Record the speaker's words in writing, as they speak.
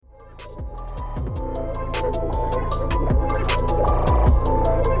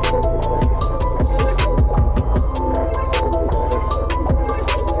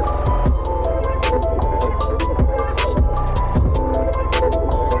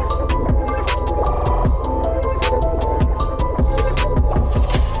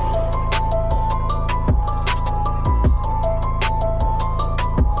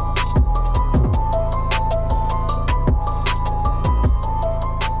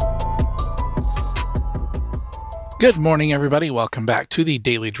Good morning, everybody. Welcome back to the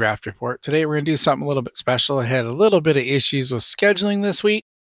Daily Draft Report. Today, we're going to do something a little bit special. I had a little bit of issues with scheduling this week,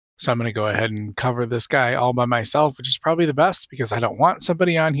 so I'm going to go ahead and cover this guy all by myself, which is probably the best because I don't want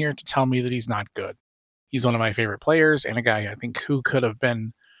somebody on here to tell me that he's not good. He's one of my favorite players and a guy I think who could have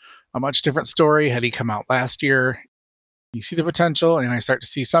been a much different story had he come out last year. You see the potential, and I start to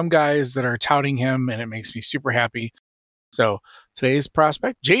see some guys that are touting him, and it makes me super happy. So today's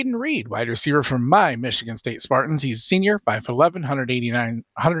prospect, Jayden Reed, wide receiver from my Michigan State Spartans. He's a senior, 5'11",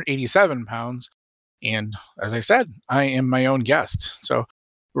 187 pounds. And as I said, I am my own guest. So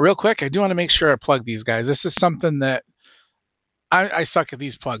real quick, I do want to make sure I plug these guys. This is something that I suck at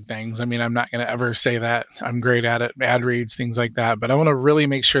these plug things. I mean, I'm not going to ever say that. I'm great at it, ad reads, things like that. But I want to really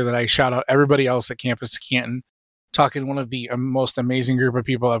make sure that I shout out everybody else at Campus Canton, talking to one of the most amazing group of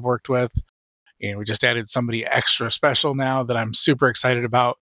people I've worked with. And we just added somebody extra special now that I'm super excited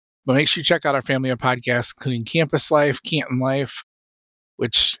about. But make sure you check out our family of podcasts, including Campus Life, Canton Life,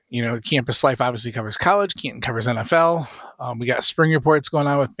 which, Campus Life obviously covers college. Canton covers NFL. We got spring reports going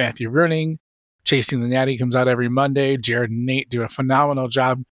on with Matthew Bruning. Chasing the Natty comes out every Monday. Jared and Nate do a phenomenal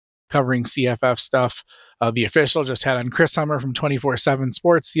job covering CFF stuff. The Official just had on Chris Hummer from 24/7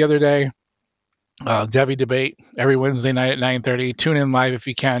 Sports the other day. Devi Debate every Wednesday night at 9:30. Tune in live if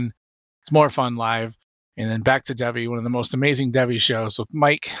you can. It's more fun live. And then back to Devi, one of the most amazing Devi shows with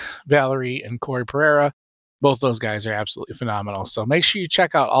Mike, Valerie, and Corey Pereira. Both those guys are absolutely phenomenal. So make sure you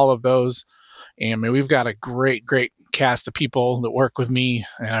check out all of those. And we've got a great, great cast of people that work with me,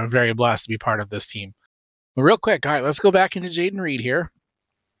 and I'm very blessed to be part of this team. But real quick, all right, let's go back into Jayden Reed here.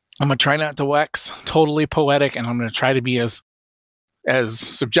 I'm going to try not to wax totally poetic, and I'm going to try to be as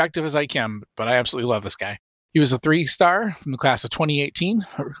subjective as I can, but I absolutely love this guy. He was a 3-star from the class of 2018.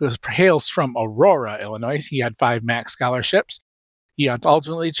 He hails from Aurora, Illinois. He had 5 MAC scholarships. He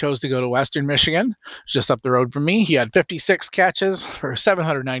ultimately chose to go to Western Michigan, just up the road from me. He had 56 catches for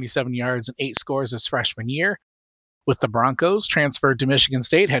 797 yards and 8 scores his freshman year. With the Broncos, transferred to Michigan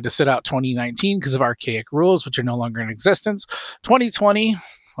State, had to sit out 2019 because of archaic rules, which are no longer in existence. 2020,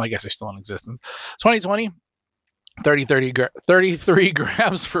 well, I guess they're still in existence. 2020, 33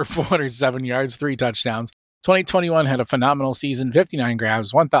 grabs for 407 yards, 3 touchdowns. 2021 had a phenomenal season, 59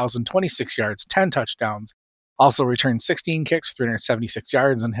 grabs, 1,026 yards, 10 touchdowns. Also returned 16 kicks for 376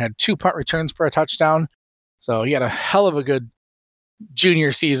 yards and had 2 punt returns for a touchdown. So he had a hell of a good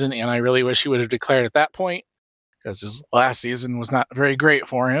junior season, and I really wish he would have declared at that point because his last season was not very great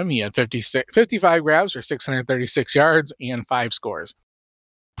for him. He had 55 grabs for 636 yards and 5 scores.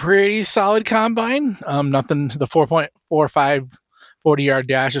 Pretty solid combine. Nothing. The 4.45 40-yard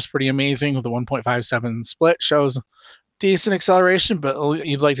dash is pretty amazing with the 1.57 split. Shows decent acceleration, but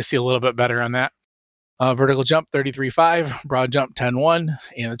you'd like to see a little bit better on that. Vertical jump 33.5, broad jump 10.1,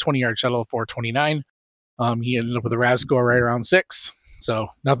 and the 20-yard shuttle 4.29. He ended up with a RAS score right around 6. So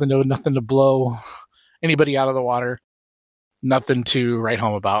nothing to blow anybody out of the water. Nothing to write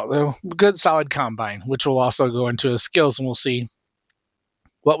home about. Good solid combine, which will also go into his skills, and we'll see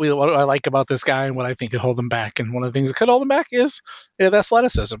what I like about this guy and what I think could hold him back. And one of the things that could hold him back is the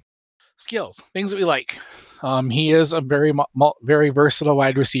athleticism, skills, things that we like. He is a very, very versatile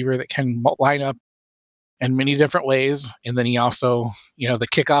wide receiver that can line up in many different ways. And then he also, the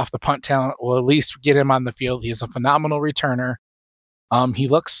kickoff, the punt talent will at least get him on the field. He is a phenomenal returner.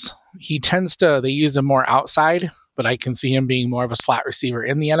 They use him more outside, but I can see him being more of a slot receiver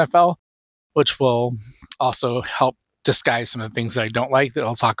in the NFL, which will also help disguise some of the things that I don't like that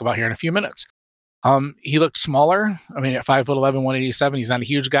I'll talk about here in a few minutes. He looked smaller. At 5'11", 187, he's not a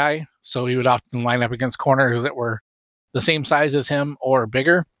huge guy, so he would often line up against corners that were the same size as him or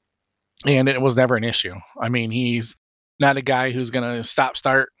bigger, and it was never an issue. He's not a guy who's going to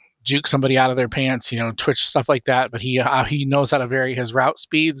start, juke somebody out of their pants, twitch, stuff like that, but he knows how to vary his route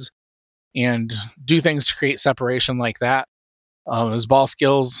speeds and do things to create separation like that. His ball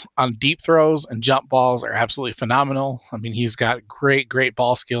skills on deep throws and jump balls are absolutely phenomenal. He's got great, great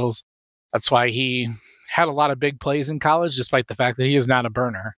ball skills. That's why he had a lot of big plays in college, despite the fact that he is not a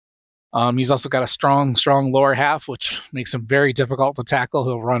burner. He's also got a strong lower half, which makes him very difficult to tackle.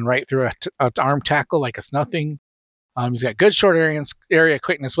 He'll run right through an arm tackle like it's nothing. He's got good short area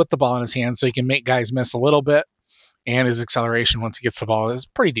quickness with the ball in his hand, so he can make guys miss a little bit. And his acceleration once he gets the ball is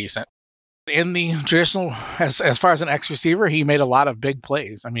pretty decent. In the traditional, as far as an X receiver, he made a lot of big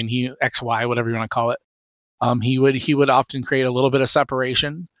plays. He XY, whatever you want to call it. He would often create a little bit of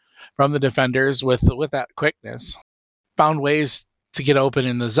separation from the defenders with that quickness. Found ways to get open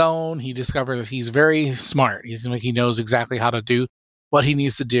in the zone. He discovered that he's very smart. He knows exactly how to do what he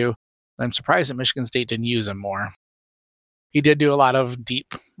needs to do. I'm surprised that Michigan State didn't use him more. he did do a lot of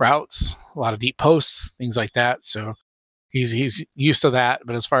deep routes, a lot of deep posts, things like that. So he's used to that.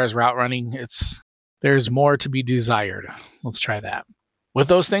 But as far as route running, there's more to be desired. Let's try that. With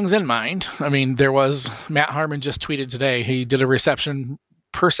those things in mind, I mean, there was Matt Harmon just tweeted today. He did a reception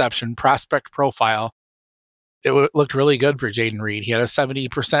perception prospect profile. It looked really good for Jayden Reed. He had a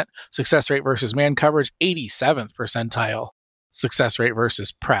 70% success rate versus man coverage, 87th percentile success rate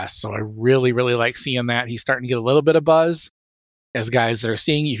versus press. So I really, really like seeing that. He's starting to get a little bit of buzz as guys that are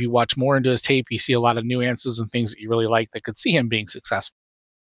seeing. If you watch more into his tape, you see a lot of nuances and things that you really like that could see him being successful.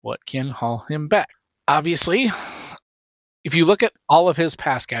 What can haul him back? Obviously, if you look at all of his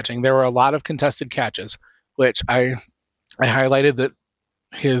pass catching, there were a lot of contested catches, which I highlighted that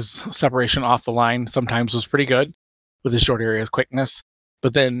his separation off the line sometimes was pretty good with his short area quickness,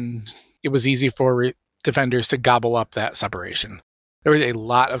 but then it was easy for defenders to gobble up that separation. There was a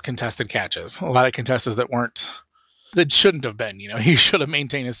lot of contested catches, a lot of contested that shouldn't have been. He should have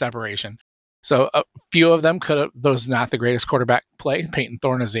maintained his separation. So a few of them those not the greatest quarterback play. Peyton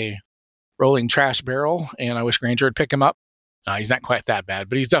Thorne is a rolling trash barrel, and I wish Granger would pick him up. He's not quite that bad,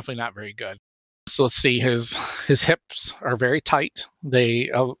 but he's definitely not very good. So let's see. His hips are very tight. They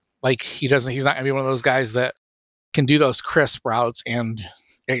he's not gonna be one of those guys that can do those crisp routes and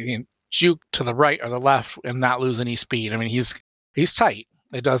juke to the right or the left and not lose any speed. I mean, he's tight.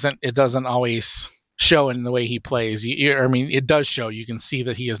 It doesn't always show in the way he plays. It does show. You can see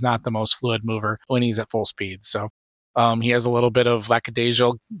that he is not the most fluid mover when he's at full speed. So he has a little bit of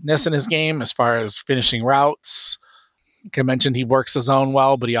lackadaisicalness in his game as far as finishing routes. Like I mentioned, he works the zone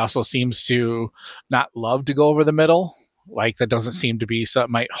well, but he also seems to not love to go over the middle. Like that doesn't seem to be, so it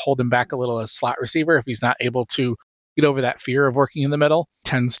might hold him back a little as slot receiver if he's not able to get over that fear of working in the middle.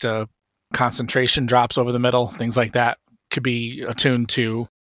 Tends to concentration drops over the middle, things like that could be attuned to,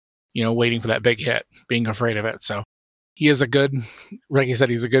 waiting for that big hit, being afraid of it. So he is like I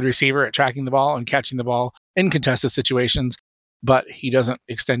said, he's a good receiver at tracking the ball and catching the ball in contested situations. But he doesn't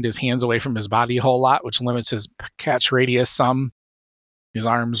extend his hands away from his body a whole lot, which limits his catch radius some. His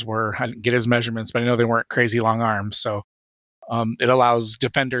arms I didn't get his measurements, but I know they weren't crazy long arms. So it allows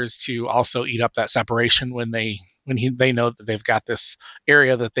defenders to also eat up that separation when they know that they've got this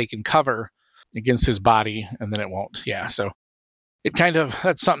area that they can cover against his body, and then it won't. Yeah, so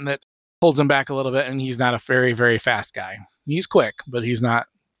that's something that holds him back a little bit, and he's not a very, very fast guy. He's quick, but he's not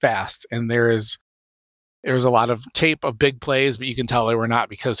fast, and there was a lot of tape of big plays, but you can tell they were not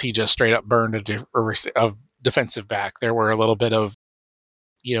because he just straight up burned a defensive back. There were a little bit of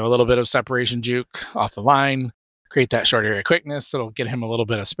separation juke off the line, create that short area quickness that'll get him a little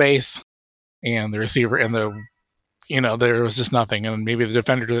bit of space, and the receiver there was just nothing, and maybe the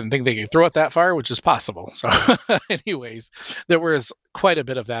defender didn't think they could throw it that far, which is possible. So, anyways, there was quite a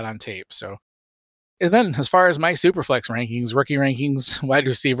bit of that on tape. So. And then as far as my Superflex rankings, rookie rankings, wide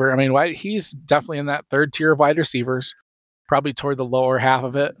receiver, he's definitely in that third tier of wide receivers, probably toward the lower half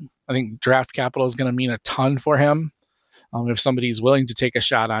of it. I think draft capital is going to mean a ton for him. If somebody's willing to take a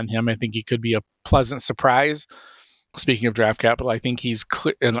shot on him, I think he could be a pleasant surprise. Speaking of draft capital, I think he's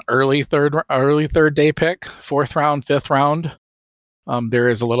an early third day pick, 4th round, 5th round. There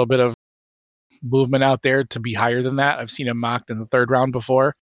is a little bit of movement out there to be higher than that. I've seen him mocked in the 3rd round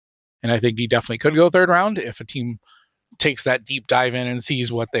before. And I think he definitely could go 3rd round if a team takes that deep dive in and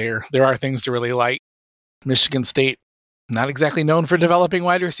sees what there are things to really like. Michigan State, not exactly known for developing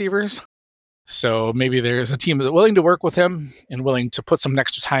wide receivers. So maybe there's a team that's willing to work with him and willing to put some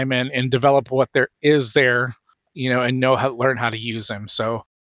extra time in and develop what there is there, and learn how to use him. So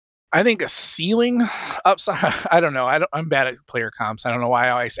I think a ceiling upside, I don't know. I'm bad at player comps. I don't know why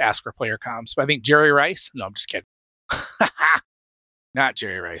I always ask for player comps, but I think Jerry Rice. No, I'm just kidding. Not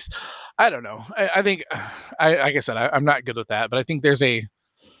Jerry Rice. I don't know. I think, like I said, I'm not good with that, but I think there's a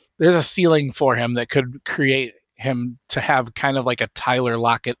ceiling for him that could create him to have kind of like a Tyler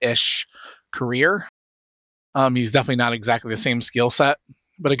Lockett-ish career. He's definitely not exactly the same skill set,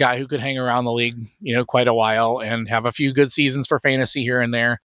 but a guy who could hang around the league, quite a while and have a few good seasons for fantasy here and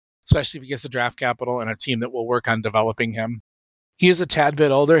there, especially if he gets the draft capital and a team that will work on developing him. He is a tad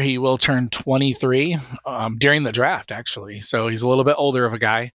bit older. He will turn 23 during the draft, actually. So he's a little bit older of a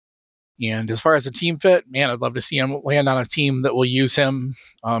guy. And as far as a team fit, man, I'd love to see him land on a team that will use him,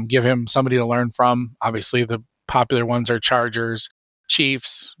 give him somebody to learn from. Obviously, the popular ones are Chargers,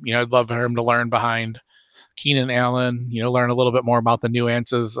 Chiefs. I'd love for him to learn behind Keenan Allen, learn a little bit more about the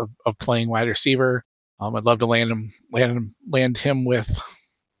nuances of playing wide receiver. I'd love to land him with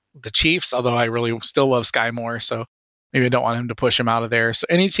the Chiefs, although I really still love Sky Moore. So maybe I don't want him to push him out of there. So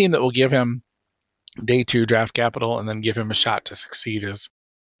any team that will give him day 2 draft capital and then give him a shot to succeed is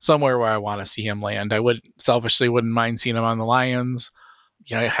somewhere where I want to see him land. I wouldn't mind seeing him on the Lions.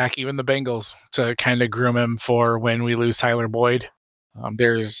 Yeah, heck, even the Bengals to kind of groom him for when we lose Tyler Boyd.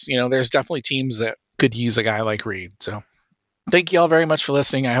 There's definitely teams that could use a guy like Reed. So thank you all very much for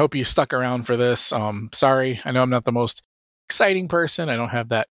listening. I hope you stuck around for this. Sorry, I know I'm not the most exciting person. I don't have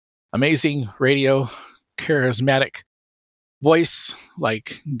that amazing radio charismatic voice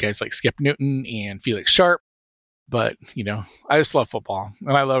like guys like Skip Newton and Felix Sharp. But I just love football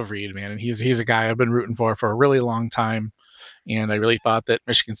and I love Reed, man. And he's a guy I've been rooting for a really long time. And I really thought that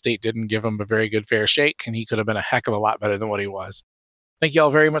Michigan State didn't give him a very good fair shake, and he could have been a heck of a lot better than what he was. Thank you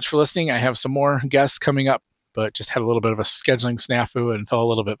all very much for listening. I have some more guests coming up, but just had a little bit of a scheduling snafu and fell a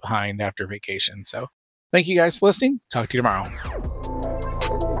little bit behind after vacation. So thank you guys for listening. Talk to you tomorrow.